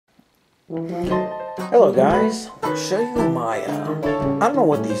Hello guys, I'll show you my, I don't know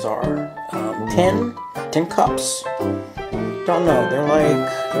what these are, tin cups. Don't know, they're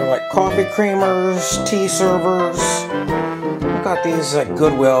like coffee creamers, tea servers. I got these at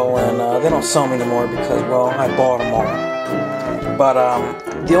Goodwill and they don't sell them anymore because, well, I bought them all. But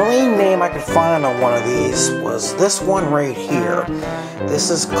the only name I could find on one of these was this one right here. This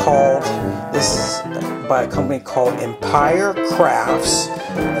is by a company called Empire Crafts.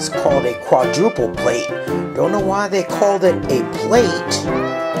 It's called a quadruple plate. Don't know why they called it a plate,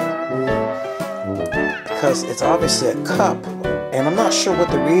 because it's obviously a cup, and I'm not sure what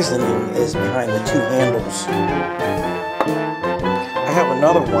the reasoning is behind the two handles. I have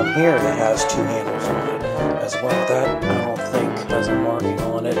another one here that has two handles on it as well. That I don't think has a marking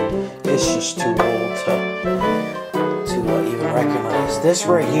on it. It's just too old to even recognize. This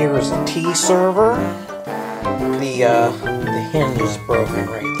right here is a tea server. The hinge is broken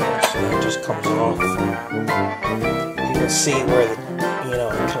right there, so that just comes off. You can see where it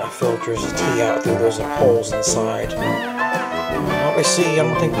kind of filters the tea out through those holes inside. Obviously, I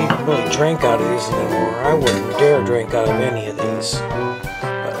don't think you can really drink out of these anymore. I wouldn't dare drink out of any of these.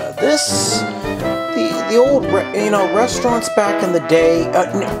 The old restaurants back in the day.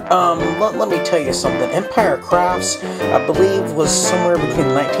 Let me tell you something. Empire Crafts, I believe, was somewhere between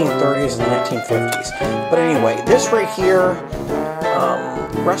the 1930s and 1950s. But anyway, this right here,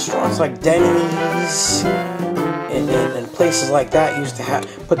 restaurants like Denny's and places like that used to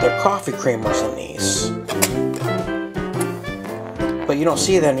put their coffee creamers in these. But you don't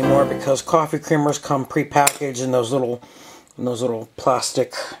see that anymore because coffee creamers come pre-packaged in those little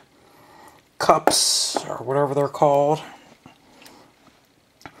plastic cups or whatever they're called.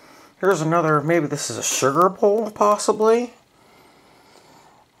 Here's another, maybe this is a sugar bowl, possibly.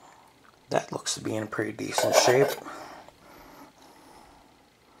 That looks to be in pretty decent shape.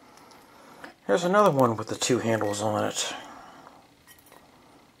 Here's another one with the two handles on it.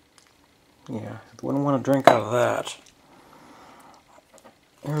 Yeah, wouldn't want to drink out of that.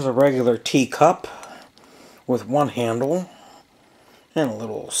 Here's a regular tea cup with one handle and a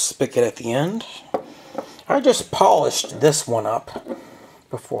little spigot at the end. I just polished this one up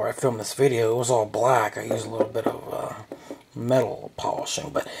before I filmed this video. It was all black. I used a little bit of metal polishing,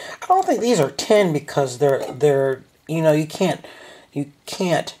 but I don't think these are tin because they're you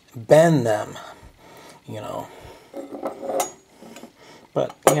can't bend them,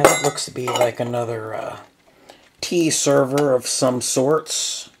 But yeah, that looks to be like another tea server of some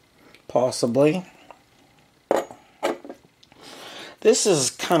sorts, possibly. This is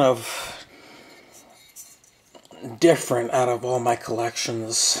kind of different out of all my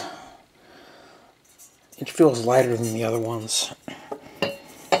collections. It feels lighter than the other ones.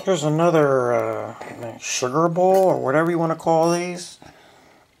 There's another sugar bowl, or whatever you want to call these.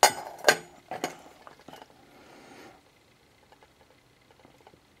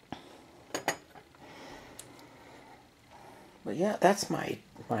 But yeah, that's my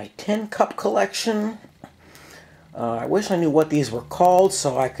tin cup collection. I wish I knew what these were called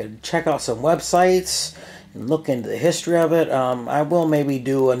so I could check out some websites and look into the history of it. I will maybe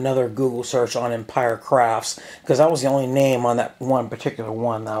do another Google search on Empire Crafts because that was the only name on that one particular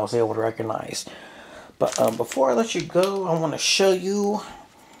one that I was able to recognize. But before I let you go, I want to show you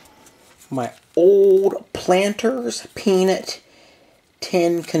my old Planters peanut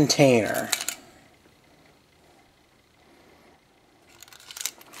tin container.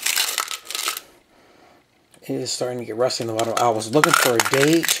 It is starting to get rusty in the bottom. I was looking for a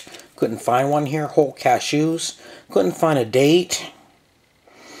date. Couldn't find one here. Whole cashews. Couldn't find a date.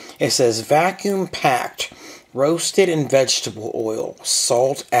 It says vacuum packed. Roasted in vegetable oil.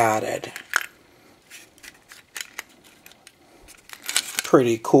 Salt added.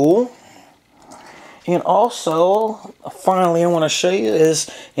 Pretty cool. And also, finally, I want to show you is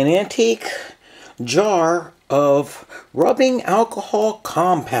an antique jar of rubbing alcohol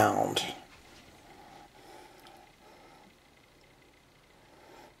compound.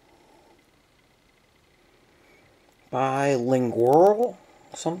 Bilingual,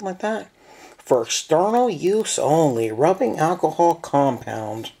 something like that. For external use only, rubbing alcohol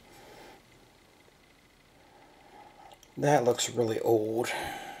compound. That looks really old.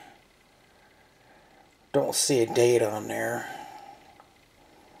 Don't see a date on there.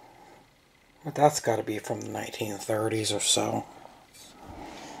 But that's got to be from the 1930s or so.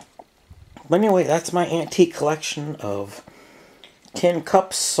 But anyway, that's my antique collection of tin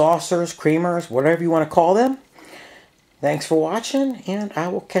cups, saucers, creamers, whatever you want to call them. Thanks for watching, and I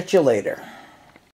will catch you later.